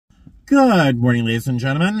Good morning, ladies and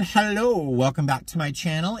gentlemen. Hello. Welcome back to my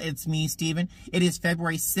channel. It's me, Steven. It is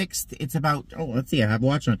February 6th. It's about, let's see, I have a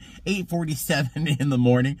watch on, 8:47 in the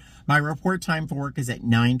morning. My report time for work is at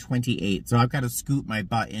 9:28, so I've got to scoot my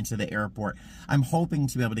butt into the airport. I'm hoping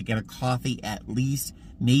to be able to get a coffee at least,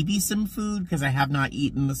 maybe some food, because I have not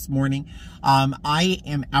eaten this morning. I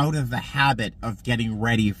am out of the habit of getting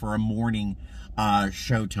ready for a morning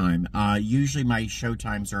showtime. Usually my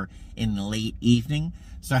showtimes are in the late evening.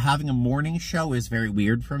 So having a morning show is very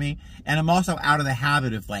weird for me. And I'm also out of the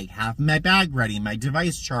habit of like having my bag ready, my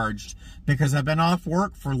device charged, because I've been off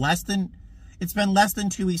work for it's been less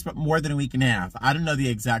than 2 weeks, but more than a week and a half. I don't know the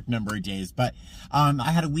exact number of days, but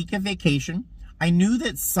I had a week of vacation. I knew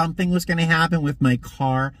that something was going to happen with my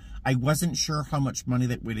car. I wasn't sure how much money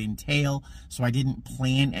that would entail, so I didn't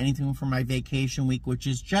plan anything for my vacation week, which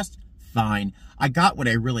is just fine. I got what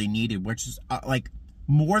I really needed, which is like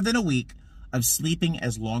more than a week of sleeping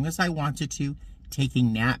as long as I wanted to,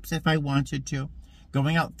 taking naps if I wanted to,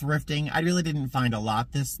 going out thrifting. I really didn't find a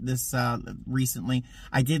lot this recently.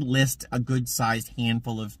 I did list a good-sized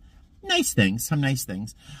handful of nice things, some nice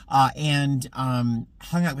things, and hung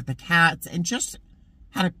out with the cats and just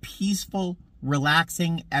had a peaceful,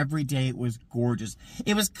 relaxing every day. It was gorgeous.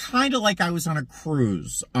 It was kind of like I was on a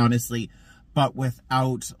cruise, honestly, but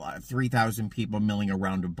without 3,000 people milling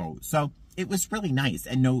around a boat. So it was really nice,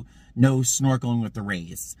 and no snorkeling with the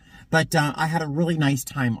rays. But I had a really nice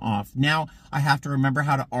time off. Now I have to remember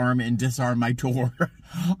how to arm and disarm my door.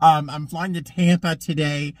 I'm flying to Tampa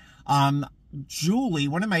today. Julie,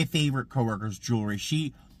 one of my favorite coworkers,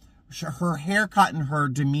 Julie, her haircut and her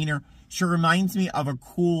demeanor, she reminds me of a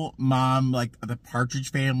cool mom, like the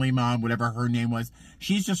Partridge Family mom, whatever her name was.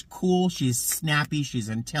 She's just cool. She's snappy. She's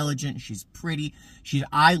intelligent. She's pretty.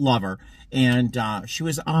 I love her. And she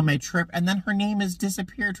was on my trip, and then her name has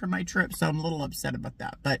disappeared from my trip, so I'm a little upset about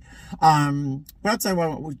that. But what else I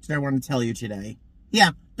want to tell you today?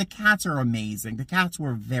 Yeah, the cats are amazing. The cats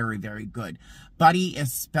were very, very good. Buddy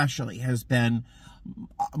especially has been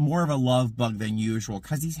more of a love bug than usual,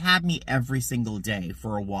 because he's had me every single day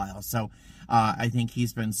for a while. So I think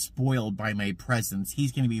he's been spoiled by my presence.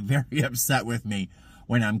 He's going to be very upset with me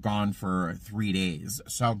when I'm gone for 3 days.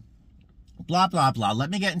 So blah, blah, blah.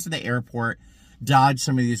 Let me get into the airport, dodge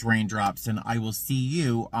some of these raindrops, and I will see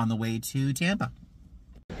you on the way to Tampa.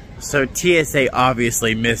 So TSA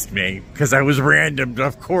obviously missed me because I was random,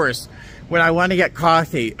 of course. When I want to get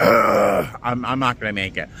coffee, I'm not going to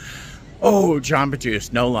make it. Oh, Jamba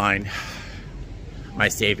Juice, no line. My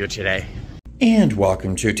savior today. And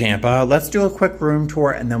welcome to Tampa. Let's do a quick room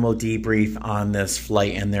tour and then we'll debrief on this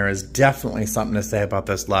flight. And there is definitely something to say about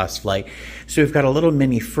this last flight. So we've got a little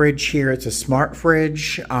mini fridge here. It's a smart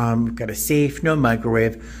fridge. We've got a safe, no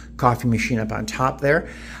microwave, coffee machine up on top there.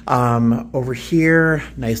 Over here,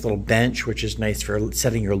 nice little bench, which is nice for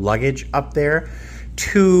setting your luggage up there.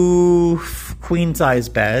 2 queen-size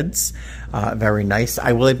beds, very nice.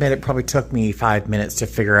 I will admit it probably took me 5 minutes to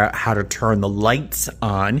figure out how to turn the lights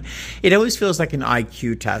on. It always feels like an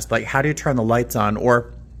IQ test, like how do you turn the lights on,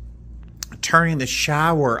 or turning the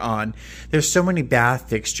shower on. There's so many bath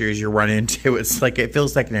fixtures you run into. It's like, it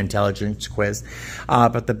feels like an intelligence quiz.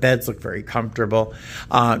 But the beds look very comfortable.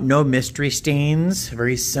 No mystery stains,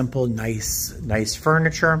 very simple, nice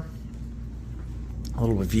furniture. A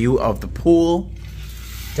little view of the pool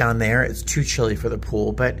down there. It's too chilly for the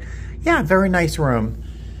pool, but yeah, very nice room.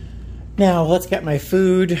 Now let's get my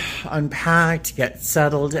food unpacked, get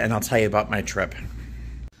settled, and I'll tell you about my trip.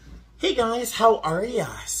 Hey guys, how are ya?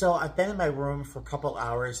 So I've been in my room for a couple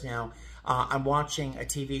hours now. I'm watching a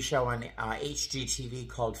TV show on HGTV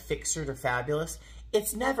called Fixer to Fabulous.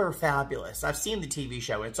 It's never fabulous. I've seen the TV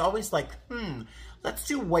show. It's always like, let's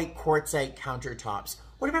do white quartzite countertops.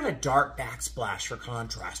 What about a dark backsplash for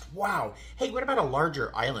contrast? Wow. Hey, what about a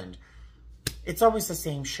larger island? It's always the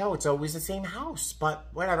same show. It's always the same house, but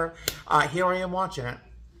whatever. Here I am watching it.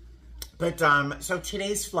 But so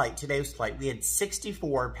today's flight, we had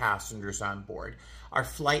 64 passengers on board. Our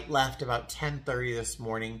flight left about 10:30 this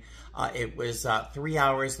morning. It was 3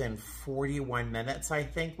 hours and 41 minutes, I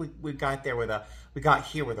think. We got here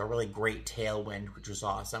with a really great tailwind, which was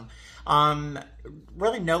awesome.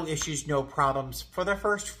 Really no issues, no problems for the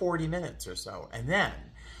first 40 minutes or so. And then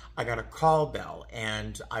I got a call bell,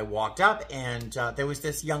 and I walked up, and there was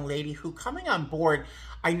this young lady who, coming on board,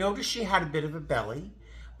 I noticed she had a bit of a belly.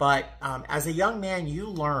 But as a young man, you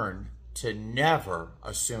learn to never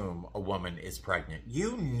assume a woman is pregnant.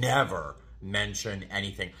 You never mention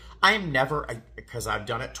anything. I am never, because I've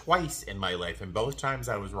done it twice in my life, and both times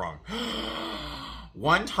I was wrong.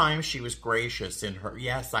 One time she was gracious in her,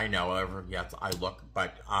 yes, I know, yes, I look,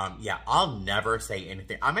 but yeah, I'll never say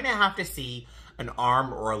anything. I'm going to have to see an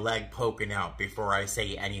arm or a leg poking out before I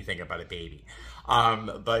say anything about a baby.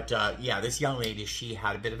 Yeah, this young lady, she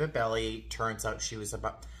had a bit of a belly. Turns out she was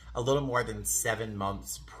about a little more than 7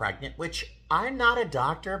 months pregnant, which I'm not a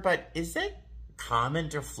doctor, but is it common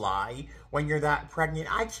to fly when you're that pregnant?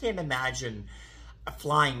 I can't imagine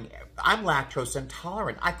flying. I'm lactose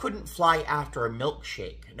intolerant. I couldn't fly after a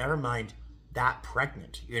milkshake. Never mind that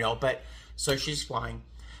pregnant, you know, but so she's flying.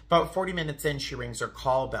 About 40 minutes in, she rings her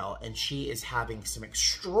call bell and she is having some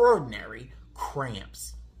extraordinary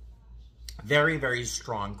cramps. Very, very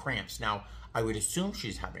strong cramps. Now, I would assume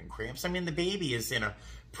she's having cramps. I mean, the baby is in a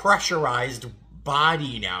pressurized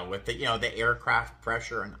body now with the, you know, the aircraft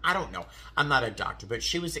pressure, and I don't know. I'm not a doctor, but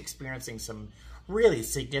she was experiencing some really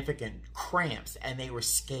significant cramps, and they were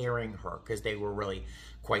scaring her because they were really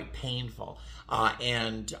quite painful.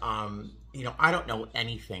 You know, I don't know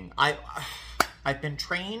anything. I've been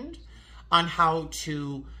trained on how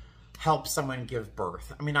to help someone give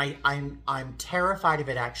birth. I mean, I'm terrified of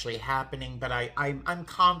it actually happening, but I'm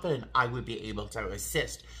confident I would be able to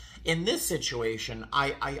assist. In this situation,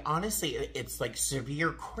 I honestly, it's like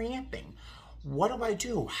severe cramping. What do I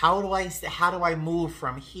do? How do I move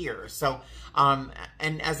from here? So,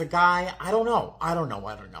 and as a guy, I don't know.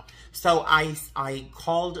 So I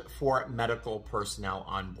called for medical personnel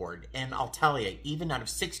on board. And I'll tell you, even out of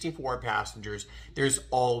 64 passengers, there's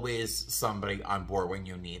always somebody on board when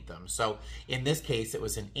you need them. So in this case, it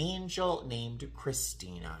was an angel named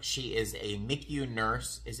Christina. She is a MICU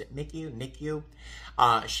nurse. Is it MICU? NICU?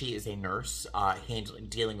 She is a nurse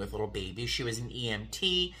dealing with little babies. She was an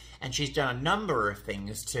EMT, and she's done a number of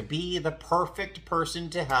things to be the perfect person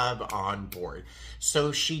to have on board.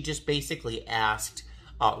 So she just basically asked,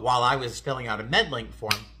 while I was filling out a MedLink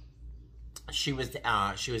form, she was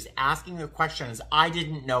asking the questions I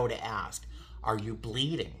didn't know to ask. Are you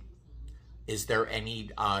bleeding? Is there any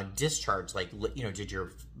discharge? Like, you know, did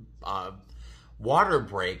your water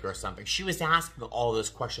break or something? She was asking all those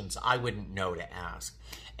questions I wouldn't know to ask.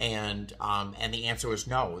 And the answer was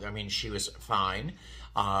no. I mean, she was fine.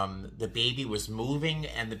 The baby was moving,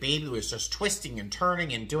 and the baby was just twisting and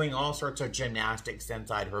turning and doing all sorts of gymnastics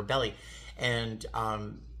inside her belly. And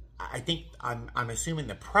I think I'm assuming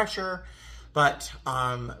the pressure, but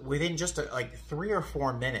within just like 3 or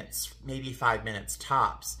 4 minutes, maybe 5 minutes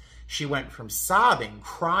tops, she went from sobbing,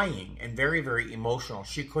 crying, and very, very emotional.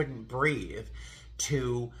 She couldn't breathe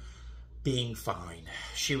to being fine.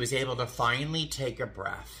 She was able to finally take a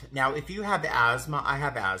breath. Now, if you have asthma, I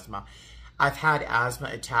have asthma. I've had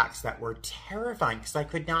asthma attacks that were terrifying because I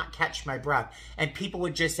could not catch my breath. And people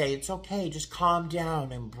would just say, it's okay, just calm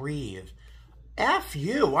down and breathe. F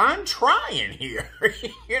you, I'm trying here,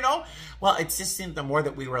 you know? Well, it just seemed the more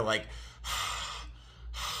that we were like,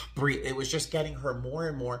 breathe, it was just getting her more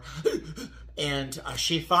and more. And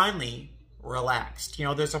she finally relaxed. You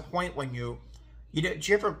know, there's a point when do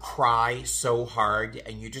you ever cry so hard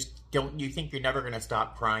and you just you think you're never going to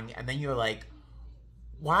stop crying, and then you're like,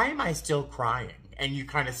 why am I still crying? And you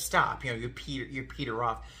kind of stop, you know, you peter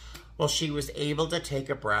off. Well, she was able to take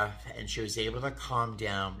a breath, and she was able to calm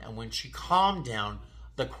down, and when she calmed down,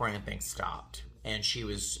 the cramping stopped, and she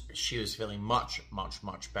was feeling much, much,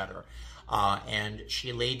 much better. And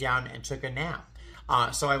she lay down and took a nap.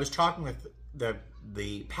 So I was talking with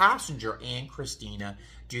the passenger and Christina.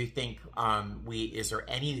 Do you think is there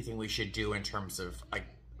anything we should do in terms of, like,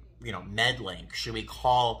 you know, MedLink? Should we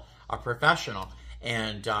call a professional?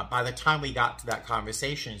 And by the time we got to that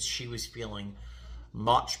conversation, she was feeling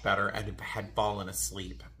much better and had fallen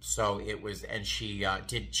asleep. So it was, and she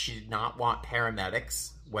did not want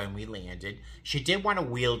paramedics when we landed. She did want a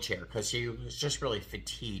wheelchair because she was just really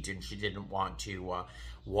fatigued, and she didn't want to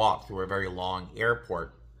walk through a very long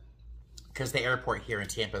airport, because the airport here in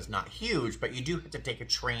Tampa is not huge, but you do have to take a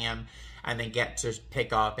tram and then get to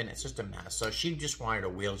pick up, and it's just a mess. So she just wanted a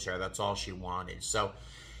wheelchair. That's all she wanted. So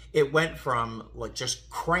it went from like just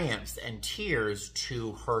cramps and tears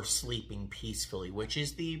to her sleeping peacefully, which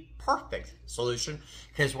is the perfect solution,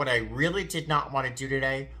 because what I really did not want to do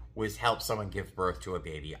today was help someone give birth to a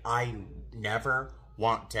baby. I never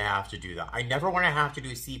want to have to do that. I never want to have to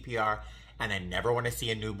do CPR, and I never want to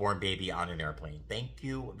see a newborn baby on an airplane. Thank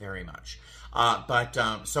you very much.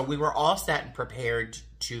 So we were all set and prepared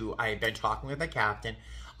to, I had been talking with the captain.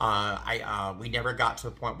 We never got to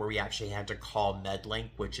the point where we actually had to call MedLink,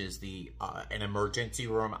 which is an emergency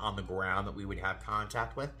room on the ground that we would have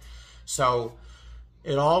contact with. So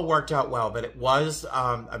it all worked out well, but it was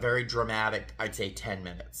a very dramatic, I'd say, 10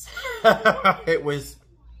 minutes.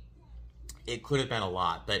 It could have been a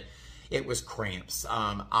lot, but it was cramps.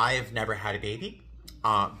 I've never had a baby,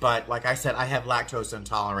 but like I said, I have lactose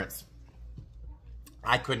intolerance.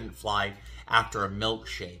 I couldn't fly after a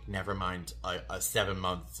milkshake, never mind a 7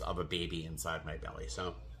 months of a baby inside my belly.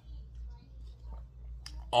 So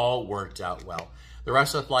all worked out well. The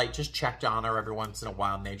rest of the flight, just checked on her every once in a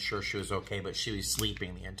while, made sure she was okay, but she was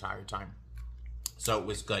sleeping the entire time. So it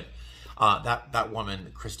was good. That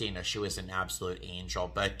woman, Christina, she was an absolute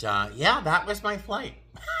angel. But yeah, that was my flight.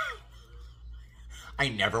 I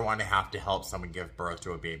never want to have to help someone give birth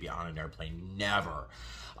to a baby on an airplane. Never.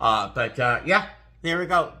 But yeah, there we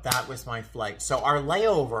go. That was my flight. So our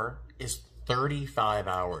layover is 35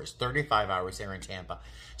 hours. 35 hours here in Tampa.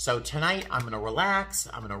 So tonight I'm going to relax.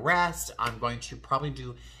 I'm going to rest. I'm going to probably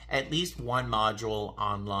do at least one module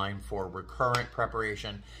online for recurrent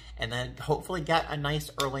preparation. And then hopefully get a nice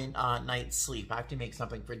early night's sleep. I have to make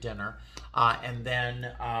something for dinner. And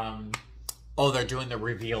then, oh, they're doing the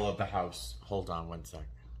reveal of the house. Hold on one sec.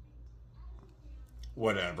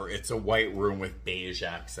 Whatever. It's a white room with beige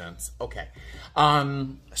accents. Okay.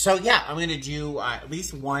 So yeah, I'm going to do at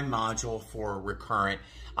least one module for recurrent.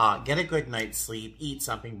 Get a good night's sleep, eat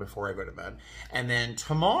something before I go to bed. And then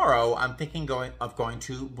tomorrow, I'm thinking of going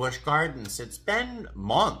to Busch Gardens. It's been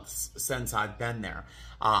months since I've been there.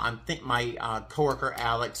 I think my coworker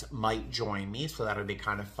Alex might join me, so that'll be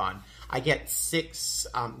kind of fun. I get 6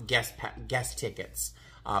 guest tickets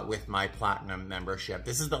with my Platinum membership.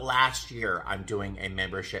 This is the last year I'm doing a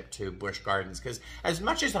membership to Busch Gardens, because as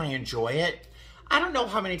much as I enjoy it, I don't know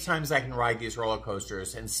how many times I can ride these roller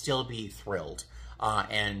coasters and still be thrilled.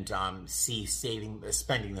 And see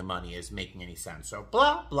spending the money is making any sense. So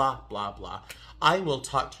blah, blah, blah, blah. I will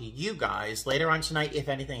talk to you guys later on tonight if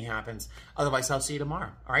anything happens. Otherwise, I'll see you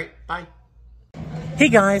tomorrow. All right, bye. Hey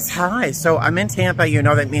guys, hi. So I'm in Tampa. You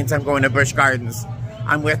know that means I'm going to Busch Gardens.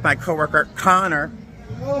 I'm with my coworker, Connor.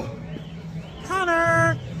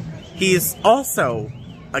 Connor! He's also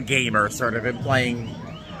a gamer, sort of, and playing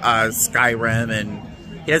Skyrim, and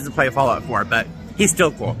he doesn't play Fallout 4, but he's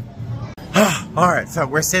still cool. Alright, so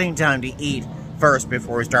we're sitting down to eat first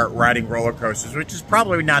before we start riding roller coasters, which is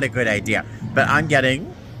probably not a good idea. But I'm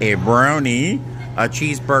getting a brownie, a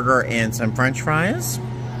cheeseburger, and some french fries.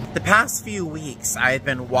 The past few weeks, I've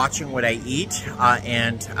been watching what I eat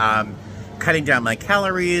and cutting down my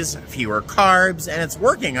calories, fewer carbs, and it's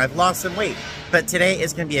working. I've lost some weight. But today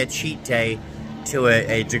is going to be a cheat day to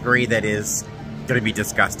a degree that is going to be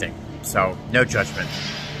disgusting. So, no judgment.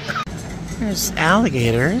 There's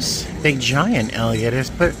alligators, big giant alligators,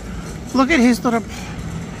 but look at his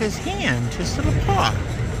hand, his little paw.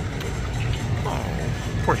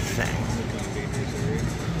 Oh, poor thing.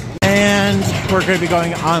 And we're going to be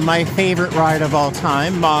going on my favorite ride of all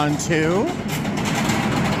time, Montu.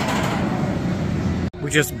 We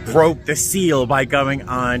just broke the seal by going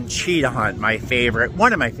on Cheetah Hunt,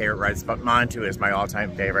 one of my favorite rides, but Montu is my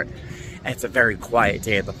all-time favorite. And it's a very quiet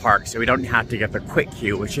day at the park, so we don't have to get the quick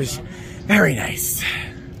queue, which is very nice.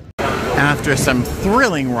 After some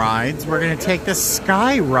thrilling rides, we're going to take the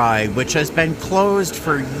Sky Ride, which has been closed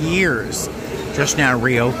for years, just now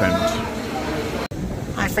reopened.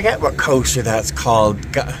 I forget what coaster that's called.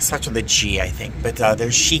 Starts with a G, I think. But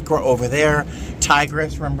there's SheiKra over there.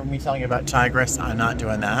 Tigris, remember me telling you about Tigris? I'm not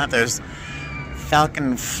doing that. There's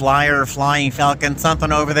Falcon Flyer, Flying Falcon,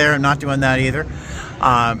 something over there. I'm not doing that either.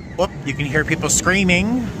 Whoop, you can hear people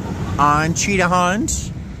screaming on Cheetah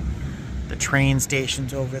Hunt. The train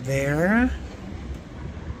station's over there.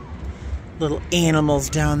 Little animals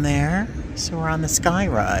down there. So we're on the Sky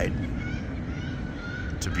Ride.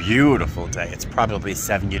 It's a beautiful day. It's probably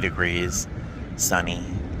 70 degrees, sunny.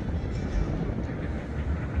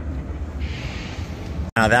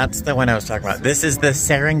 Now that's the one I was talking about. This is the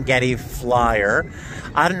Serengeti Flyer.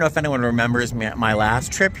 I don't know if anyone remembers my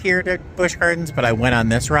last trip here to Busch Gardens, but I went on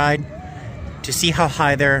this ride to see how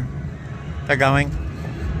high they're going.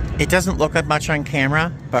 It doesn't look like much on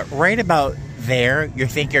camera, but right about there, you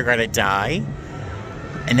think you're going to die.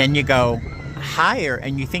 And then you go higher,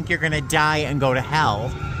 and you think you're going to die and go to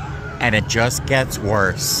hell. And it just gets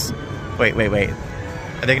worse. Wait.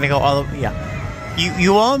 Are they going to go all over? Yeah.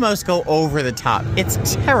 You almost go over the top. It's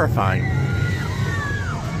terrifying.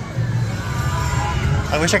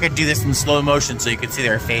 I wish I could do this in slow motion so you could see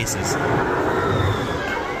their faces.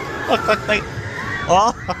 Look.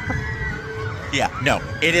 Oh. Yeah, no,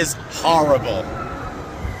 it is horrible.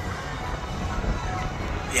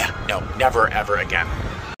 Yeah, no, never, ever again.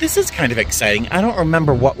 This is kind of exciting. I don't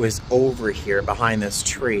remember what was over here behind this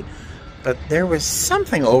tree, but there was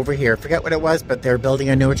something over here. I forget what it was, but they're building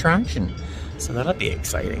a new attraction. So that'll be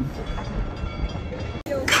exciting.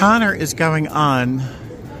 Connor is going on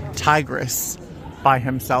Tigris by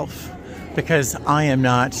himself. because I'm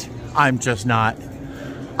not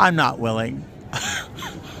willing.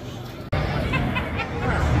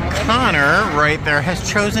 Connor, right there, has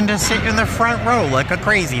chosen to sit in the front row like a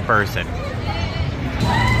crazy person.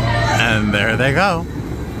 And there they go.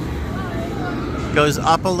 Goes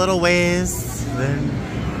up a little ways, then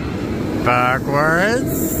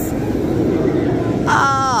backwards.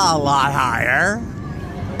 A lot higher.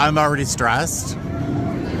 I'm already stressed.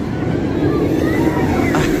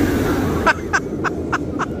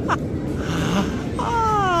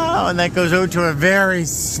 And that goes over to a very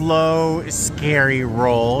slow, scary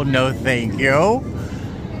roll. No thank you.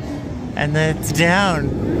 And then it's down.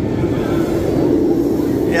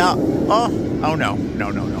 Yeah. Oh no.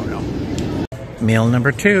 No. Meal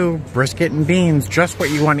number 2, brisket and beans. Just what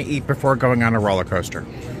you want to eat before going on a roller coaster.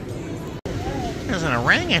 There's an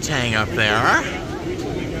orangutan up there.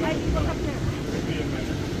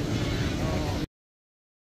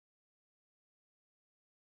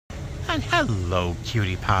 And hello,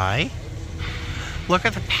 cutie pie. Look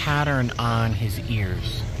at the pattern on his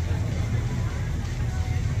ears.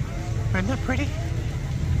 Isn't that pretty?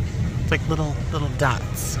 It's like little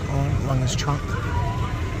dots along his trunk.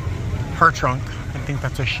 Her trunk. I think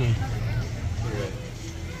that's a she.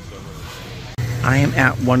 I am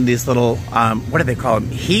at one of these little, what do they call them?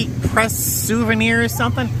 Heat press souvenirs or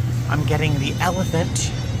something? I'm getting the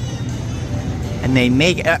elephant. And they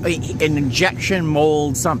make an injection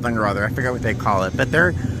mold something or other. I forget what they call it. But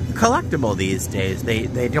they're collectible these days.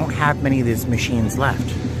 They don't have many of these machines left.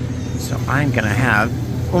 So I'm going to have...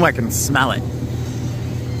 Oh, I can smell it.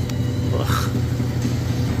 Ugh.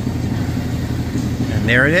 And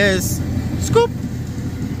there it is. Scoop!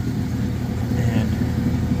 And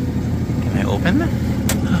can I open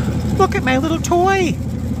them? Look at my little toy!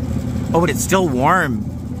 Oh, but it's still warm.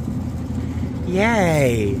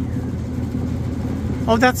 Yay!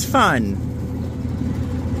 Oh, that's fun.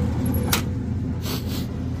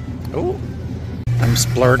 Oh, I'm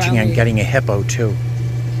splurging on getting a hippo too.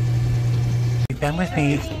 You've been with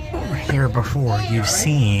me here before. You've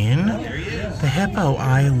seen the hippo.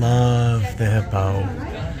 I love the hippo.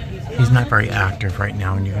 He's not very active right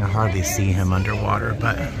now and you can hardly see him underwater,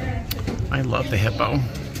 but I love the hippo.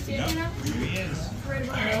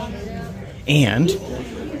 And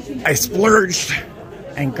I splurged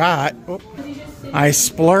and got... I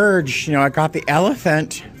splurged, you know, I got the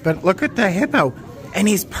elephant, but look at the hippo. And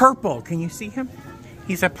he's purple. Can you see him?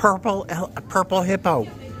 He's a purple hippo.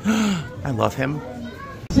 I love him.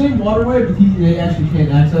 Same waterway, but they actually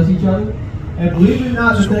can't access each other. And believe it or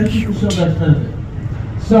not, the dentist will show that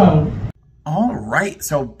benefit. So. All right,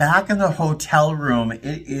 so back in the hotel room, it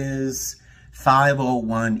is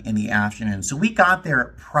 5:01 in the afternoon. So we got there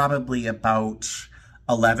at probably about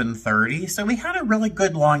 11:30. So we had a really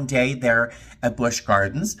good long day there at Busch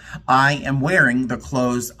Gardens. I am wearing the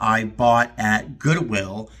clothes I bought at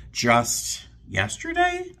Goodwill just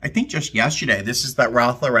yesterday. I think just yesterday. This is that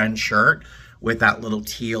Ralph Lauren shirt with that little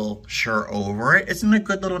teal shirt over it. Isn't it a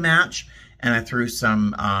good little match? And I threw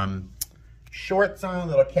some shorts on,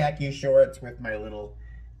 little khaki shorts with my little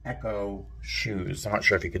Echo shoes. I'm not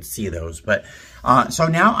sure if you could see those, but so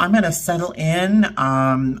now I'm gonna settle in.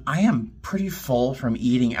 I am pretty full from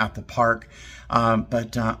eating at the park,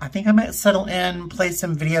 but I think I might settle in, play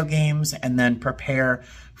some video games, and then prepare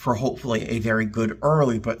for hopefully a very good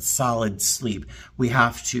early but solid sleep. I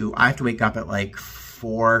have to wake up at like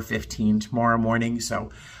 4:15 tomorrow morning, so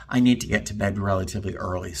I need to get to bed relatively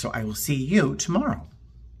early. So I will see you tomorrow.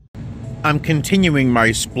 I'm continuing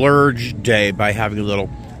my splurge day by having a little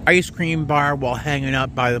ice cream bar while hanging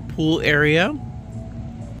out by the pool area.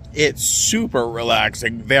 It's super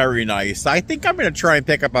relaxing, very nice. I think I'm going to try and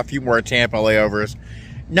pick up a few more Tampa layovers,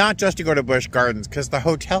 not just to go to Busch Gardens, because the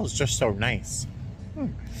hotel is just so nice.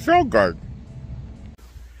 So good.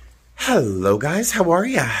 Hello guys, how are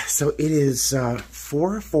ya? So it is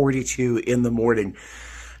 4:42 in the morning.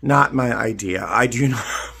 Not my idea. I do not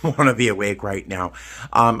want to be awake right now.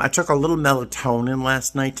 I took a little melatonin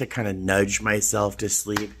last night to kind of nudge myself to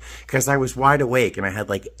sleep because I was wide awake and I had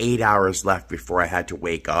like 8 hours left before I had to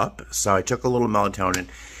wake up. So I took a little melatonin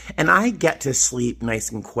and I get to sleep nice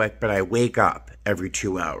and quick, but I wake up every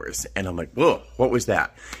 2 hours and I'm like, whoa, what was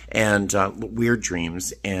that? And weird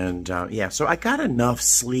dreams. And yeah, so I got enough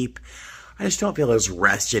sleep. I just don't feel as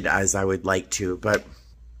rested as I would like to, but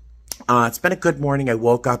it's been a good morning. I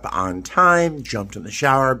woke up on time, jumped in the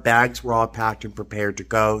shower, bags were all packed and prepared to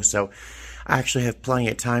go. So I actually have plenty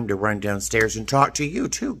of time to run downstairs and talk to you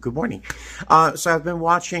too. Good morning. So I've been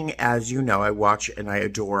watching, as you know, I watch and I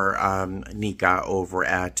adore Nika over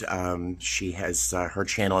at, she has, her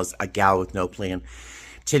channel is A Gal With No Plan.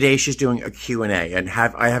 Today she's doing a Q&A, and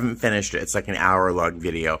I haven't finished it. It's like an hour-long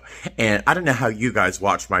video. And I don't know how you guys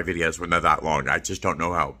watch my videos when they're that long. I just don't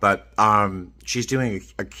know how. But she's doing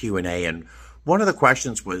a Q&A, and one of the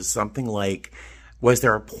questions was something like, was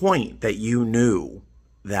there a point that you knew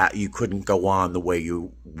that you couldn't go on the way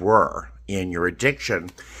you were in your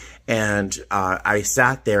addiction? And I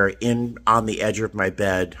sat there on the edge of my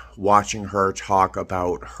bed watching her talk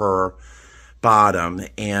about her bottom,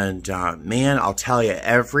 and man, I'll tell you,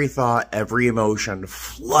 every thought, every emotion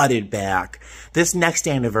flooded back. This next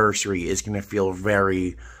anniversary is going to feel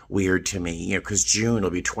very weird to me, you know, because June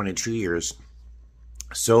will be 22 years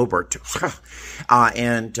sober.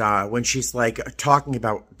 And when she's like talking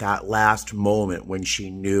about that last moment when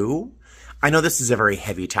she knew, I know this is a very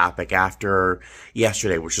heavy topic after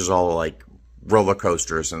yesterday, which is all like roller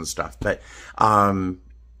coasters and stuff, but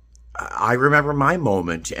I remember my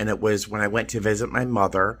moment, and it was when I went to visit my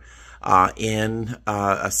mother in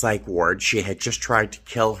a psych ward. She had just tried to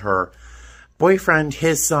kill her boyfriend,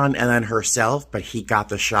 his son, and then herself, but he got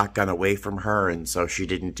the shotgun away from her, and so she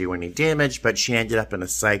didn't do any damage, but she ended up in a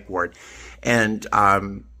psych ward. And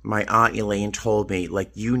my Aunt Elaine told me,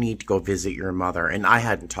 like, you need to go visit your mother, and I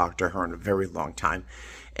hadn't talked to her in a very long time.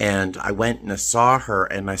 And I went and I saw her,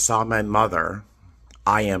 and I saw my mother.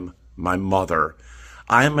 I am my mother.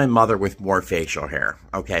 I am my mother with more facial hair.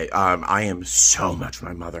 Okay, I am so much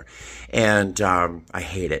my mother, and I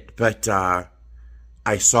hate it. But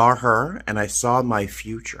I saw her, and I saw my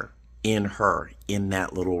future in her, in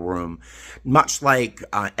that little room. Much like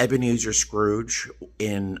Ebenezer Scrooge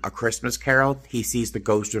in A Christmas Carol, he sees the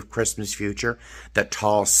ghost of Christmas future, that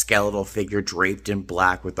tall skeletal figure draped in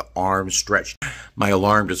black with the arms stretched. My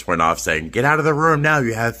alarm just went off saying, get out of the room now,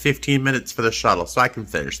 you have 15 minutes for the shuttle, so I can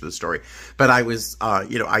finish the story. But I was,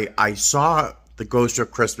 you know, I saw the ghost of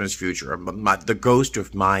Christmas future, the ghost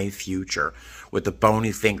of my future, with the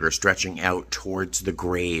bony finger stretching out towards the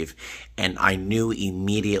grave. And I knew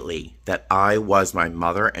immediately that I was my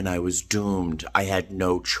mother, and I was doomed. I had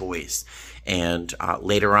no choice. And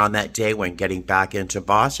later on that day, when getting back into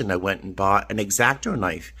Boston, I went and bought an X-Acto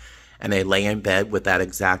knife. And I lay in bed with that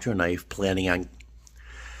X-Acto knife, planning on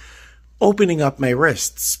opening up my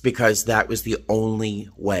wrists, because that was the only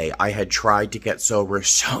way. I had tried to get sober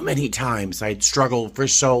so many times. I had struggled for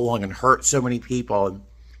so long and hurt so many people.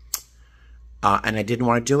 And I didn't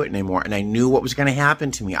want to do it anymore. And I knew what was going to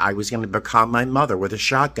happen to me. I was going to become my mother with a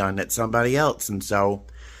shotgun at somebody else. And so,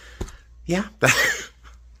 yeah,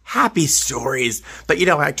 happy stories. But, you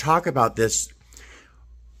know, I talk about this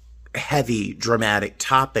heavy, dramatic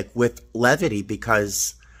topic with levity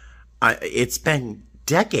because it's been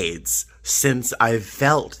decades since I've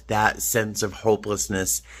felt that sense of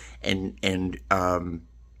hopelessness and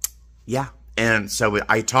yeah. And so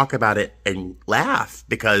I talk about it and laugh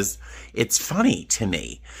because it's funny to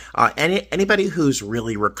me. Anybody who's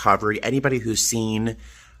really recovered, anybody who's seen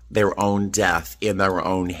their own death in their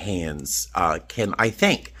own hands, can, I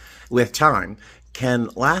think, with time, can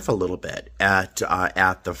laugh a little bit at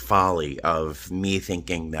the folly of me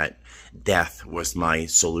thinking that death was my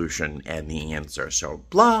solution and the answer. So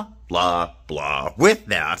blah, blah, blah. With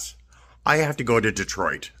that, I have to go to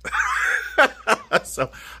Detroit.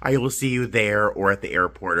 So I will see you there or at the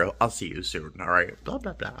airport. I'll see you soon. All right. Blah,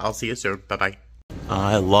 blah, blah. I'll see you soon. Bye-bye.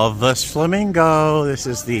 I love this flamingo. This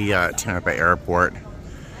is the Tampa airport.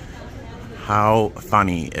 How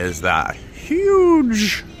funny is that?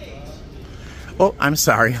 Huge. Oh, I'm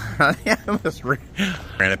sorry. I almost ran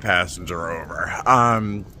a passenger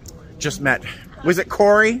over. Just met, was it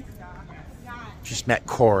Corey? Just met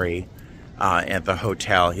Corey at the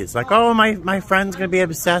hotel. He's like, oh, my friend's going to be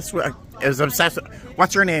obsessed with,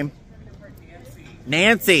 what's her name?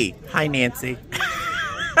 Nancy. Hi, Nancy.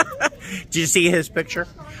 Did you see his picture?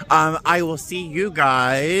 I will see you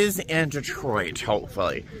guys in Detroit,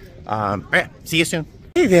 hopefully. Yeah, see you soon.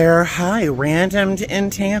 Hey there, hi, random in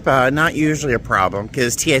Tampa. Not usually a problem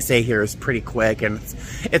because TSA here is pretty quick and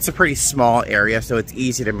it's a pretty small area, so it's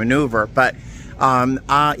easy to maneuver. But,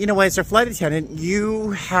 you know, as a flight attendant,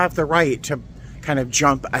 you have the right to kind of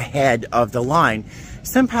jump ahead of the line.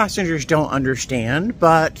 Some passengers don't understand,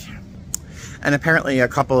 and apparently a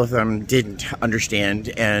couple of them didn't understand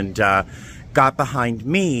and got behind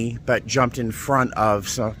me, but jumped in front of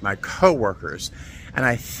some of my coworkers. And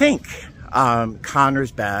I think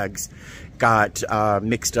Connor's bags got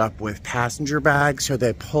mixed up with passenger bags, so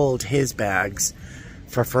they pulled his bags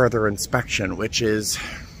for further inspection, which is,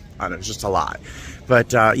 I don't know, just a lot.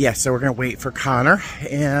 But yeah, so we're gonna wait for Connor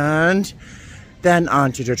and then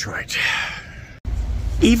on to Detroit.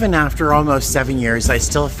 Even after almost 7 years, I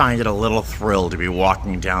still find it a little thrill to be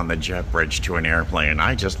walking down the jet bridge to an airplane.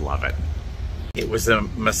 I just love it. It was a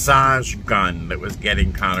massage gun that was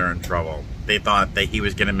getting Connor in trouble. They thought that he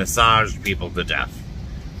was going to massage people to death.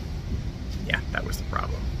 Yeah, that was the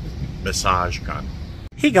problem. Massage gun.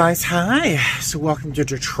 Hey guys, hi. So welcome to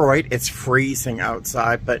Detroit. It's freezing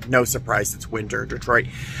outside, but no surprise, it's winter, Detroit.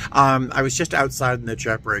 I was just outside in the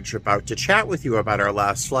jet bridge about to chat with you about our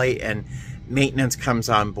last flight, and maintenance comes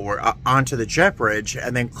on board onto the jet bridge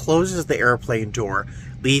and then closes the airplane door,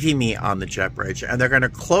 leaving me on the jet bridge. And they're going to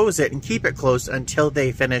close it and keep it closed until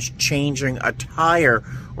they finish changing a tire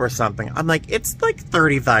or something. I'm like, it's like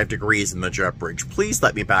 35 degrees in the jet bridge. Please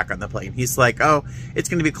let me back on the plane. He's like, oh, it's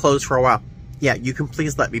going to be closed for a while. Yeah, you can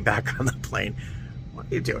please let me back on the plane. What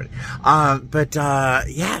are you doing?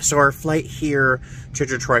 Yeah, so our flight here to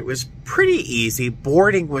Detroit was pretty easy.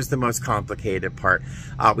 Boarding was the most complicated part.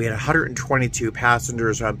 We had 122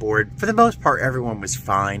 passengers on board. For the most part, everyone was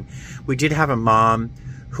fine. We did have a mom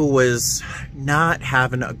who was not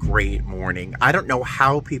having a great morning. I don't know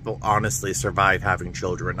how people honestly survive having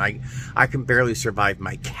children. I can barely survive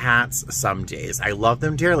my cats some days. I love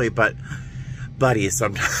them dearly, but Buddy is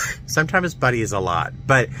sometimes Buddy is a lot.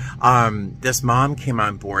 But this mom came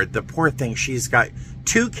on board. The poor thing, she's got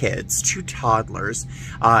 2 kids, 2 toddlers.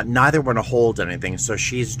 Neither want to hold anything, so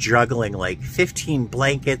she's juggling like 15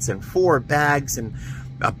 blankets and 4 bags and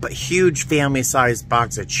a huge family-sized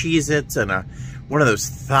box of Cheez-Its and one of those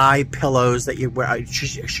thigh pillows that you wear.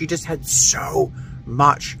 She just had so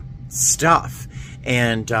much stuff,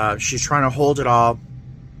 and she's trying to hold it all.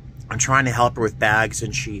 I'm trying to help her with bags,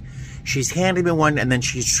 and she's handing me one, and then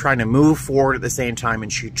she's trying to move forward at the same time,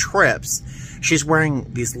 and she trips. She's wearing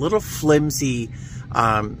these little flimsy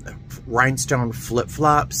rhinestone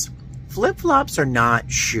flip-flops. Flip-flops are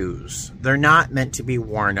not shoes. They're not meant to be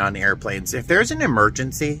worn on airplanes. If there's an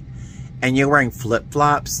emergency and you're wearing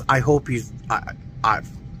flip-flops, I hope it's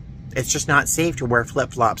just not safe to wear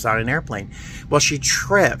flip-flops on an airplane. Well, she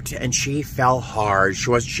tripped and she fell hard.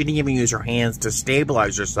 She didn't even use her hands to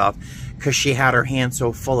stabilize herself because she had her hands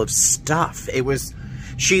so full of stuff.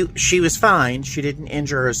 She was fine. She didn't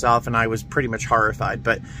injure herself, and I was pretty much horrified.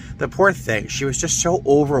 But the poor thing, she was just so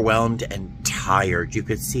overwhelmed and tired. You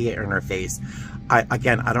could see it in her face.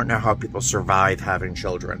 Again, I don't know how people survive having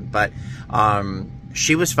children, but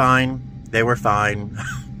she was fine. They were fine.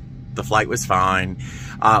 The flight was fine.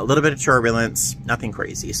 A little bit of turbulence, nothing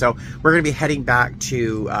crazy. So we're going to be heading back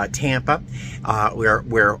to Tampa.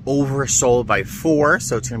 We're oversold by 4,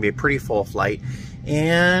 so it's going to be a pretty full flight.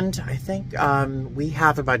 And I think we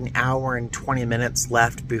have about an hour and 20 minutes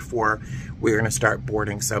left before we're going to start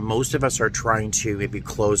boarding. So most of us are trying to maybe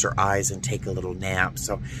close our eyes and take a little nap.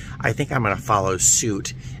 So I think I'm going to follow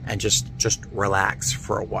suit and just relax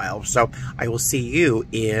for a while. So I will see you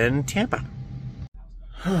in Tampa.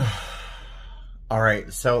 All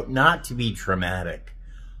right, so not to be dramatic,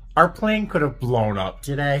 our plane could have blown up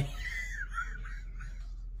today.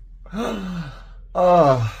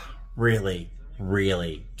 Oh, really,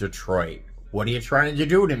 Detroit, what are you trying to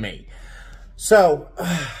do to me? So,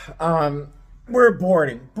 we're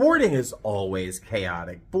boarding. Boarding is always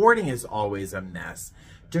chaotic. Boarding is always a mess.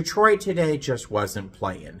 Detroit today just wasn't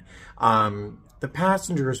playing. The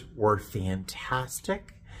passengers were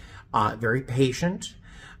fantastic, very patient.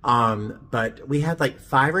 But we had like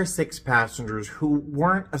 5 or 6 passengers who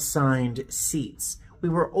weren't assigned seats. We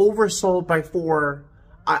were oversold by 4.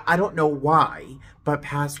 I don't know why, but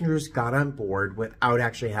passengers got on board without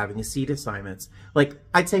actually having seat assignments. Like,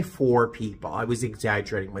 I'd say 4 people. I was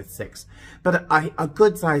exaggerating with 6. But a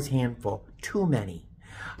good-sized handful. Too many.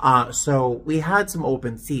 So we had some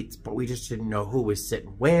open seats, but we just didn't know who was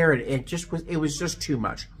sitting where, and it was just too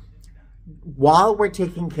much. While we're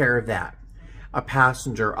taking care of that, a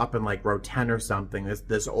passenger up in like row 10 or something,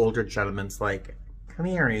 this older gentleman's like, come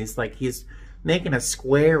here, and he's making a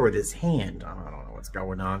square with his hand. I don't know what's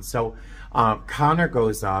going on. So Connor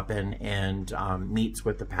goes up and meets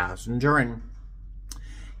with the passenger, and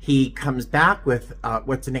he comes back with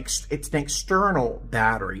it's an external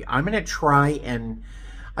battery. I'm going to try and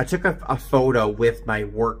I took a photo with my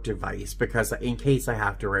work device because in case I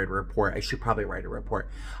have to write a report, I should probably write a report.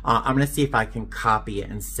 I'm going to see if I can copy it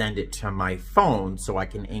and send it to my phone so I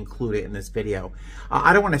can include it in this video.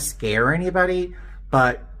 I don't want to scare anybody,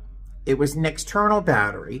 but it was an external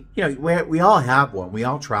battery. You know, we all have one. We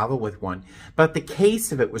all travel with one. But the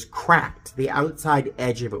case of it was cracked. The outside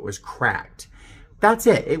edge of it was cracked. That's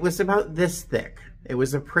it. It was about this thick. It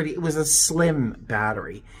was a slim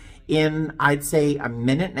battery. In, I'd say, a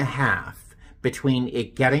minute and a half between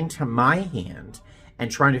it getting to my hand and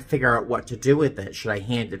trying to figure out what to do with it. Should I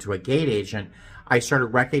hand it to a gate agent? I started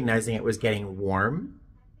recognizing it was getting warm,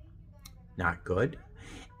 not good,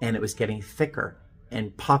 and it was getting thicker.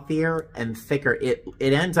 and puffier and thicker. It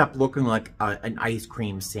ends up looking like an ice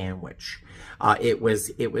cream sandwich. It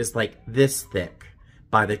was like this thick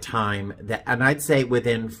by the time that, and I'd say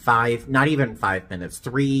within not even 5 minutes,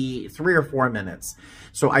 three or 4 minutes.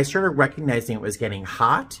 So I started recognizing it was getting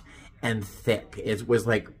hot and thick. It was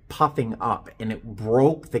like puffing up, and it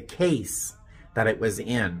broke the case that it was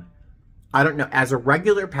in. I don't know, as a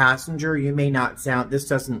regular passenger, you may not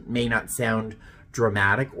sound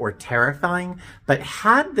dramatic or terrifying, but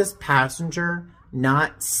had this passenger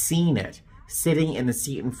not seen it sitting in the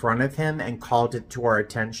seat in front of him and called it to our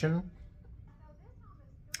attention,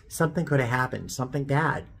 something could have happened. Something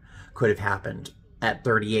bad could have happened at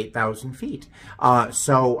 38,000 feet.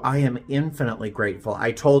 So I am infinitely grateful.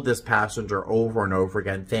 I told this passenger over and over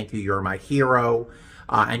again, thank you, you're my hero.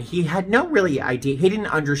 And he had no really idea. He didn't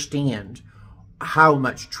understand how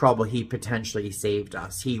much trouble he potentially saved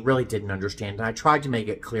us. He really didn't understand. And I tried to make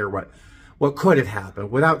it clear what could have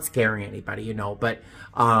happened without scaring anybody, you know. But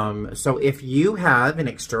so if you have an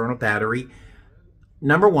external battery,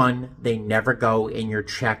 number one, they never go in your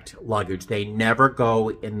checked luggage. They never go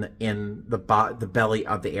in the belly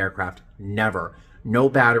of the aircraft. Never. No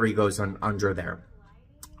battery goes under there.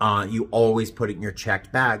 You always put it in your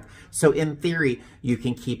checked bag. So in theory, you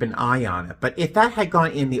can keep an eye on it. But if that had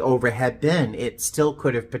gone in the overhead bin, it still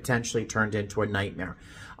could have potentially turned into a nightmare.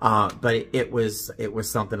 But it was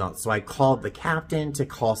something else. So I called the captain to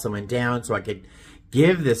call someone down so I could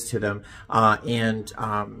give this to them.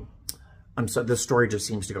 So the story just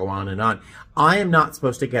seems to go on and on. I am not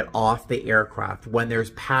supposed to get off the aircraft when there's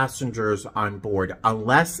passengers on board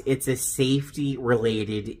unless it's a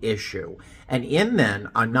safety-related issue. And then,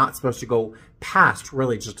 I'm not supposed to go past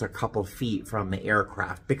really just a couple feet from the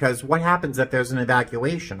aircraft, because what happens if there's an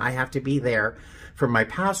evacuation? I have to be there for my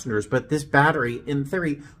passengers, but this battery, in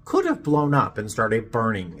theory, could have blown up and started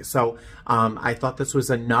burning. So I thought this was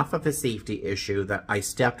enough of a safety issue that I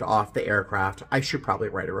stepped off the aircraft. I should probably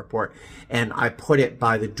write a report. And I put it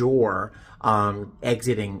by the door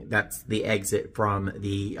exiting. That's the exit from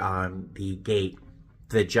the gate,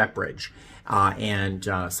 the jet bridge.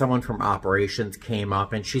 Someone from operations came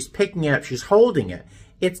up, and she's picking it up. She's holding it.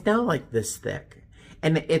 It's now like this thick.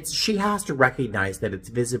 And she has to recognize that it's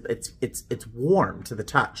visible, it's warm to the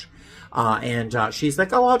touch. She's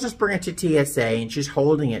like, oh, I'll just bring it to TSA. And she's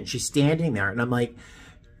holding it, and she's standing there. And I'm like,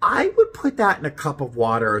 I would put that in a cup of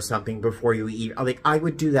water or something before you eat. Like, I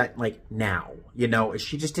would do that, like, now, you know.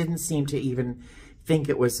 She just didn't seem to even think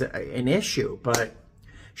it was an issue. But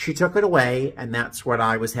she took it away, and that's what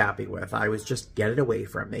I was happy with. I was just, get it away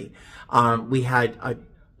from me. We had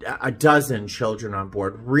a dozen children on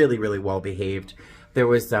board, really, really well behaved. There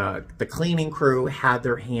was the cleaning crew had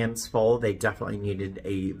their hands full. They definitely needed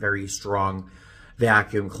a very strong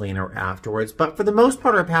vacuum cleaner afterwards. But for the most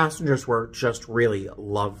part, our passengers were just really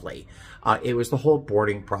lovely. It was the whole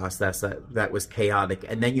boarding process that was chaotic.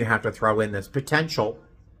 And then you have to throw in this potential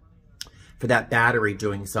for that battery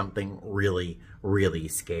doing something really, really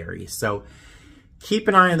scary. So keep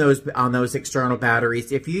an eye on those external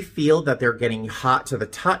batteries. If you feel that they're getting hot to the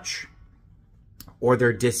touch, or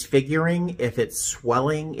they're disfiguring, if it's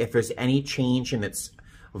swelling, if there's any change in its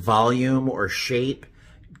volume or shape,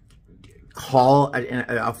 call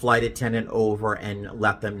a flight attendant over and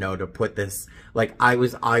let them know to put this. Like, I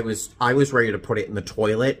was ready to put it in the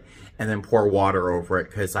toilet and then pour water over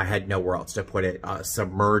it because I had nowhere else to put it,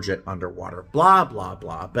 submerge it underwater, blah, blah,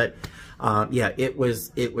 blah. But yeah, it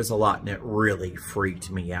was a lot, and it really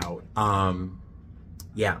freaked me out.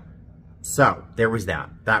 Yeah, so there was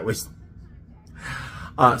that. That was...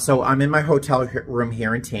 So I'm in my hotel room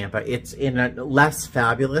here in Tampa. It's in a less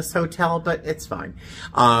fabulous hotel, but it's fine.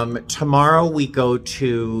 Tomorrow we go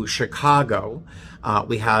to Chicago.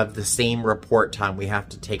 We have the same report time. We have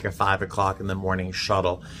to take a 5 o'clock in the morning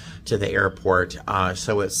shuttle to the airport.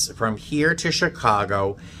 So it's from here to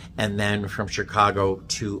Chicago, and then from Chicago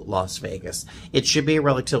to Las Vegas. It should be a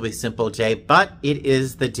relatively simple day, but it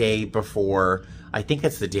is the day before... I think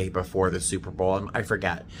it's the day before the Super Bowl. I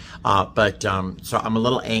forget. So I'm a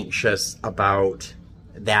little anxious about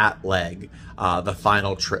that leg, the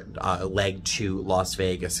final leg to Las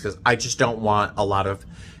Vegas, because I just don't want a lot of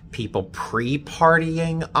people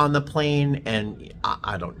pre-partying on the plane, and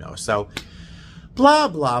I don't know. So blah,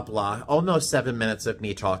 blah, blah. Almost 7 minutes of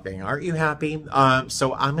me talking. Aren't you happy?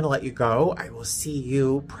 So I'm going to let you go. I will see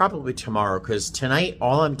you probably tomorrow, because tonight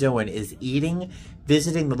all I'm doing is eating,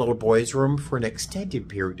 visiting the little boys' room for an extended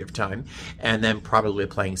period of time, and then probably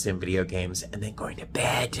playing some video games, and then going to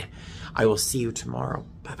bed. I will see you tomorrow.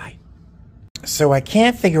 Bye-bye. So I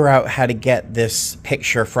can't figure out how to get this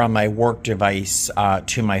picture from my work device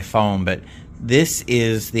to my phone, but This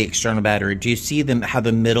is the external battery. Do you see how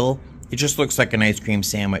the middle, it just looks like an ice cream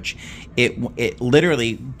sandwich. It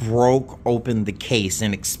literally broke open the case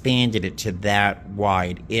and expanded it to that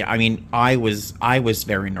wide. I mean, I was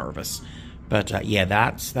very nervous. But yeah,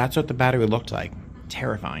 that's what the battery looked like.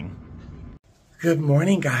 Terrifying. Good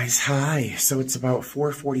morning, guys. Hi. So it's about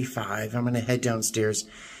 4:45. I'm going to head downstairs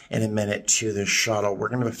in a minute to the shuttle. We're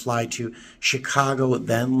going to fly to Chicago,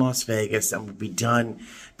 then Las Vegas, and we'll be done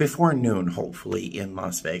before noon, hopefully, in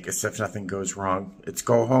Las Vegas. If nothing goes wrong, it's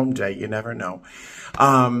go home day. You never know.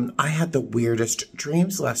 I had the weirdest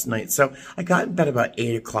dreams last night. So I got in bed about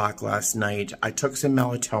 8 o'clock last night. I took some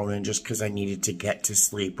melatonin just because I needed to get to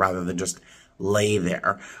sleep rather than just lay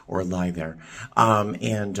there or lie there.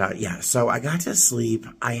 Yeah, so I got to sleep.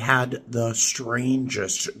 I had the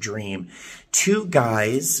strangest dream. 2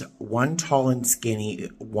 guys, one tall and skinny,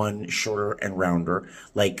 one shorter and rounder,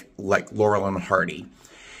 like Laurel and Hardy.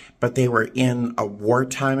 But they were in a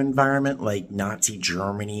wartime environment, like Nazi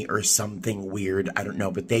Germany or something weird. I don't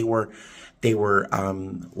know, but they were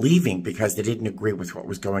leaving because they didn't agree with what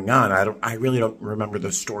was going on. I really don't remember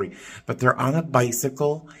the story, but they're on a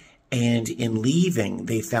bicycle. And in leaving,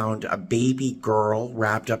 they found a baby girl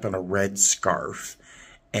wrapped up in a red scarf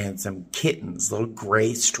and some kittens, little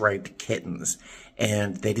gray striped kittens.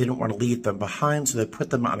 And they didn't want to leave them behind, so they put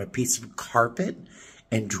them on a piece of carpet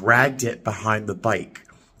and dragged it behind the bike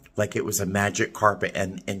like it was a magic carpet.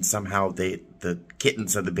 And somehow the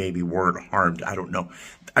kittens and the baby weren't harmed. I don't know.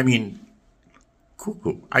 I mean,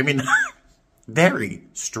 cuckoo. I mean, very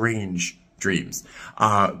strange dreams.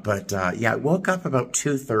 Yeah, I woke up about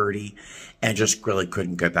 2:30 and just really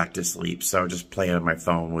couldn't get back to sleep. So just playing on my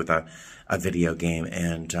phone with a video game.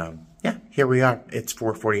 And yeah, here we are. It's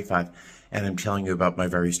 4:45 and I'm telling you about my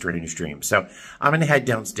very strange dream. So I'm going to head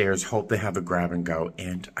downstairs, hope they have a grab and go,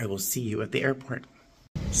 and I will see you at the airport.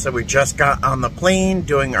 So we just got on the plane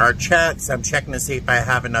doing our checks. I'm checking to see if I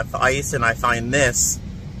have enough ice, and I find this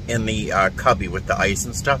in the cubby with the ice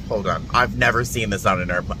and stuff. Hold on. I've never seen this on an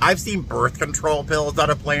airplane. I've seen birth control pills on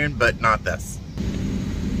a plane, but not this.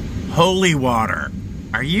 Holy water.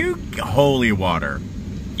 Are you holy water?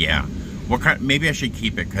 Yeah. What kind? Maybe I should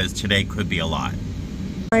keep it because today could be a lot.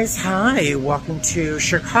 Guys, hi. Welcome to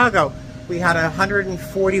Chicago. We had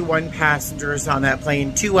 141 passengers on that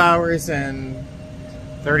plane. 2 hours and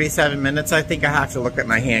 37 minutes. I think I have to look at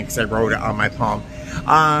my hand because I wrote it on my palm.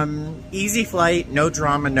 Easy flight, no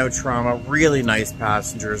drama, no trauma, really nice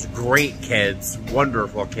passengers, great kids,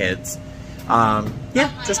 wonderful kids.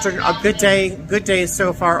 Yeah, just a good day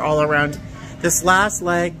so far all around. This last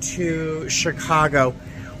leg to Chicago,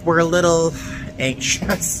 we're a little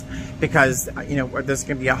anxious because, you know, there's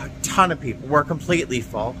going to be a ton of people. We're completely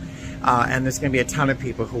full, and there's going to be a ton of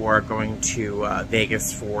people who are going to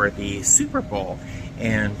Vegas for the Super Bowl.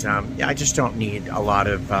 And yeah, I just don't need a lot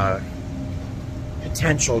of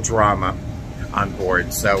potential drama on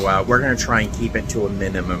board. So we're going to try and keep it to a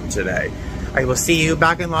minimum today. I will see you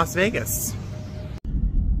back in Las Vegas.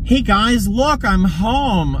 Hey guys, look, I'm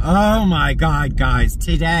home. Oh my God, guys,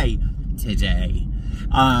 today.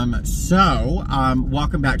 Welcome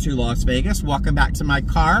back to Las Vegas. Welcome back to my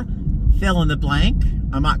car. Fill in the blank.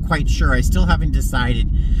 I'm not quite sure. I still haven't decided.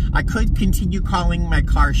 I could continue calling my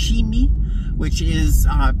car Shimi, which is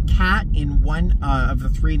cat in one of the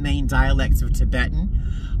 3 main dialects of Tibetan.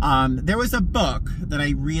 There was a book that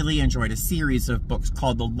I really enjoyed, a series of books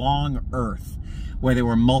called The Long Earth, where there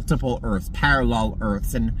were multiple Earths, parallel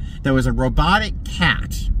Earths, and there was a robotic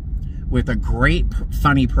cat with a great,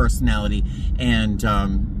 funny personality, and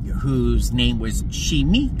whose name was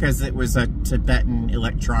Shimi, because it was a Tibetan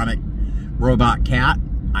electronic robot cat.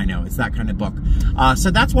 I know, it's that kind of book. So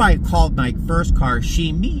that's why I called my first car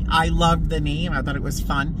Shimi. I loved the name. I thought it was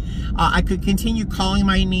fun. I could continue calling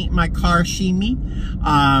my car Shimi.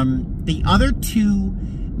 The other 2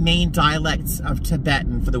 main dialects of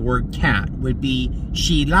Tibetan for the word cat would be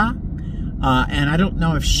Shila. And I don't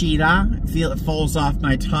know if Shila falls off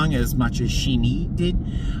my tongue as much as Shimi did.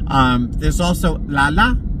 There's also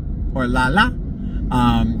Lala or Lala.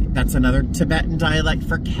 That's another Tibetan dialect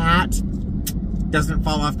for cat. Doesn't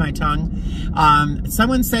fall off my tongue.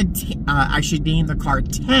 Someone said I should name the car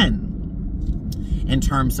 10 in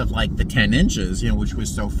terms of like the 10 inches, you know, which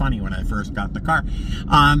was so funny when I first got the car.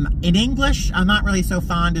 In English, I'm not really so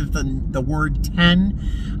fond of the word 10,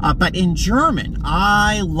 but in German,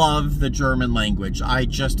 I love the German language. I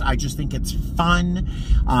just think it's fun.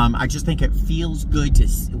 I just think it feels good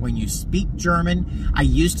when you speak German. I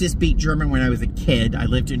used to speak German when I was a kid. I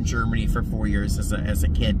lived in Germany for 4 years as a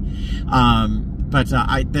kid. But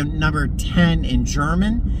the number 10 in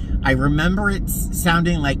German, I remember it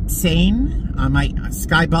sounding like Sane.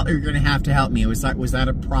 Sky Butler, you're going to have to help me. Was that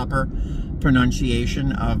a proper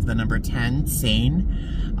pronunciation of the number 10,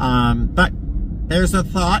 Sane? But there's a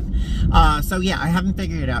thought. So yeah, I haven't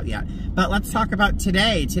figured it out yet. But let's talk about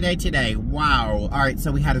today. Today. Wow. All right,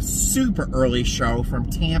 so we had a super early show from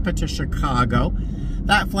Tampa to Chicago.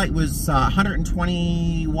 That flight was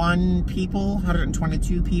 121 people,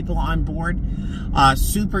 122 people on board.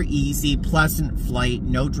 Super easy, pleasant flight,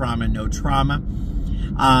 no drama, no trauma.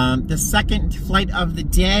 The second flight of the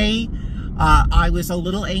day, I was a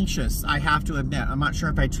little anxious, I have to admit. I'm not sure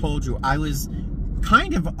if I told you. I was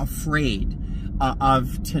kind of afraid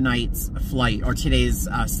of tonight's flight, or today's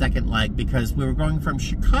second leg, because we were going from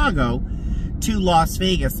Chicago to Las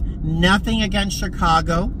Vegas. Nothing against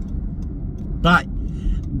Chicago, but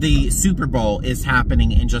the Super Bowl is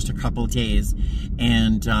happening in just a couple days,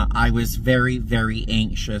 and I was very, very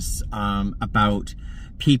anxious about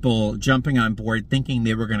people jumping on board thinking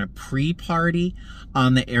they were going to pre-party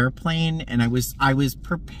on the airplane, and I was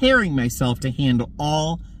preparing myself to handle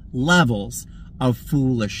all levels of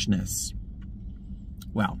foolishness.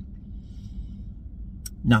 Well,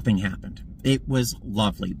 nothing happened. It was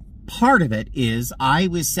lovely. Part of it is I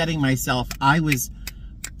was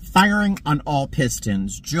firing on all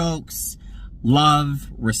pistons. Jokes, love,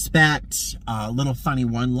 respect, little funny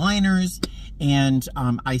one-liners, and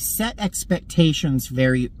I set expectations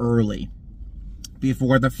very early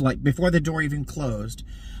before the flight, before the door even closed,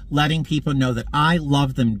 letting people know that I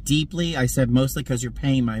love them deeply. I said, mostly because you're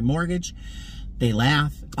paying my mortgage. They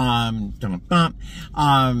laugh, but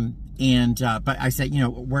I said,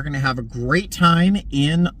 we're going to have a great time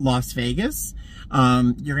in Las Vegas.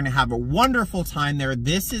 You're going to have a wonderful time there.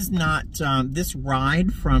 This is not, this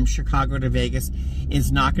ride from Chicago to Vegas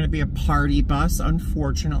is not going to be a party bus,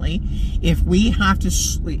 unfortunately. If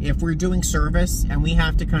we're doing service and we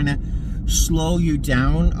have to kind of slow you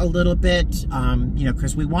down a little bit,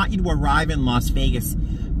 because we want you to arrive in Las Vegas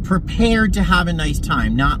prepared to have a nice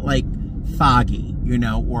time, not like foggy,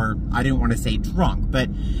 or I didn't want to say drunk, but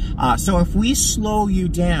so if we slow you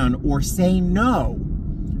down or say no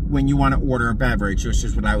when you want to order a beverage, which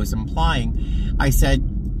is what I was implying, I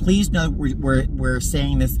said, please know we're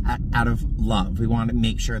saying this out of love. We want to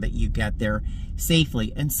make sure that you get there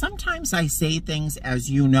safely. And sometimes I say things, as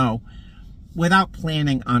you know, without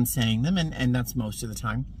planning on saying them, and that's most of the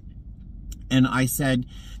time. And I said,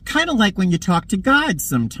 kind of like when you talk to God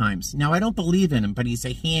sometimes. Now, I don't believe in him, but he's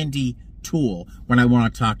a handy tool when I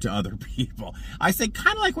want to talk to other people. I said,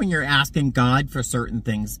 kind of like when you're asking God for certain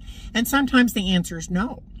things, and sometimes the answer is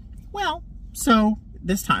no. Well, so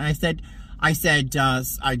this time I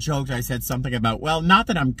joked, I said something about, well, not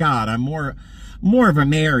that I'm God, I'm more of a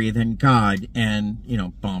Mary than God, and,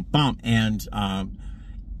 bump, and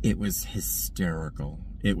it was hysterical.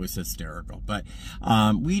 It was hysterical, but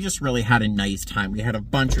we just really had a nice time. We had a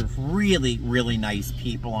bunch of really, really nice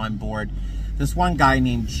people on board. This one guy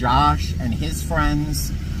named Josh and his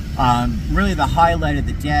friends, really the highlight of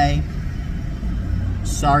the day.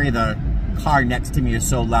 Sorry, the car next to me is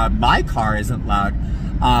so loud. My car isn't loud.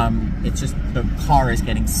 It's just the car is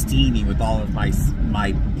getting steamy with all of my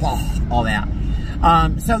all that.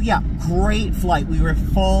 So yeah, great flight. We were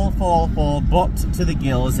full, booked to the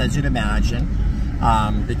gills, as you'd imagine,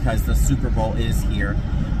 because the Super Bowl is here.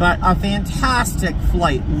 But a fantastic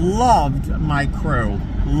flight. Loved my crew.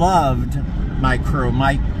 My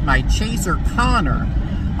chaser, Connor,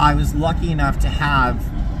 I was lucky enough to have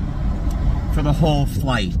for the whole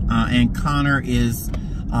flight. And Connor is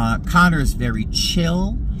very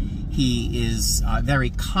chill. He is very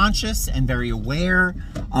conscious and very aware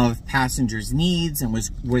of passengers' needs, and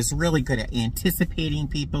was really good at anticipating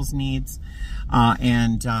people's needs.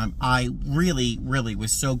 I really, really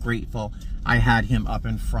was so grateful I had him up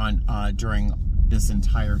in front during this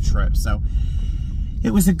entire trip. So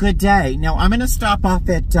it was a good day. Now I'm going to stop off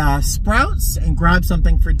at Sprouts and grab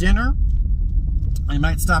something for dinner. I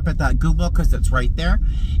might stop at that Google because it's right there.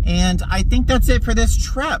 And I think that's it for this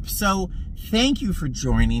trip. So thank you for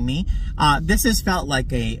joining me. This has felt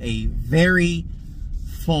like a very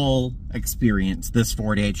full experience, this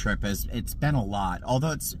 4-day trip. It's been a lot.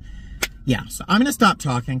 Although yeah, so I'm going to stop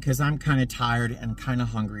talking because I'm kind of tired and kind of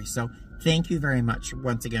hungry. So thank you very much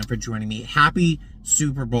once again for joining me. Happy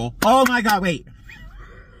Super Bowl. Oh my God, wait.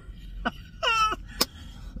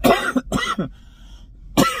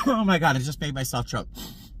 Oh my God, I just made myself choke.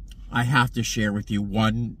 I have to share with you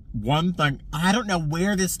one thing. I don't know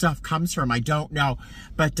where this stuff comes from. I don't know.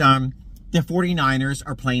 But the 49ers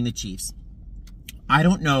are playing the Chiefs. I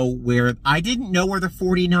don't know where, I didn't know where the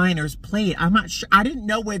 49ers played. I'm not sure. I didn't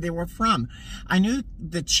know where they were from. I knew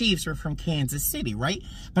the Chiefs were from Kansas City, right?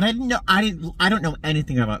 But I didn't know, I don't know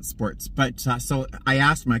anything about sports. But, so I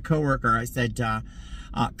asked my coworker, I said,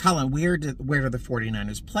 Colin, where do the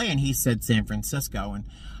 49ers play? And he said San Francisco. And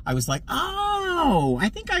I was like, oh, I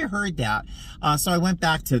think I heard that. So I went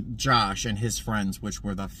back to Josh and his friends, which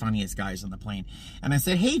were the funniest guys on the plane. And I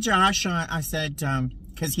said, hey, Josh, I said,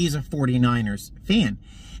 because he's a 49ers fan.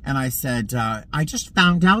 And I said, I just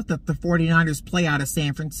found out that the 49ers play out of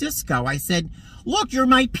San Francisco. I said, look, you're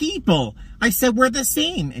my people. I said, we're the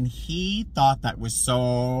same. And he thought that was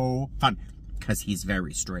so fun because he's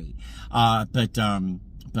very straight. But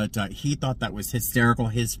he thought that was hysterical.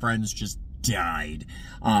 His friends just died.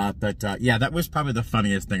 Yeah, that was probably the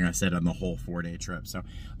funniest thing I said on the whole 4-day trip. So,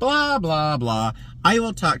 blah, blah, blah. I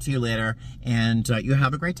will talk to you later, and you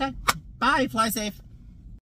have a great day. Bye. Fly safe.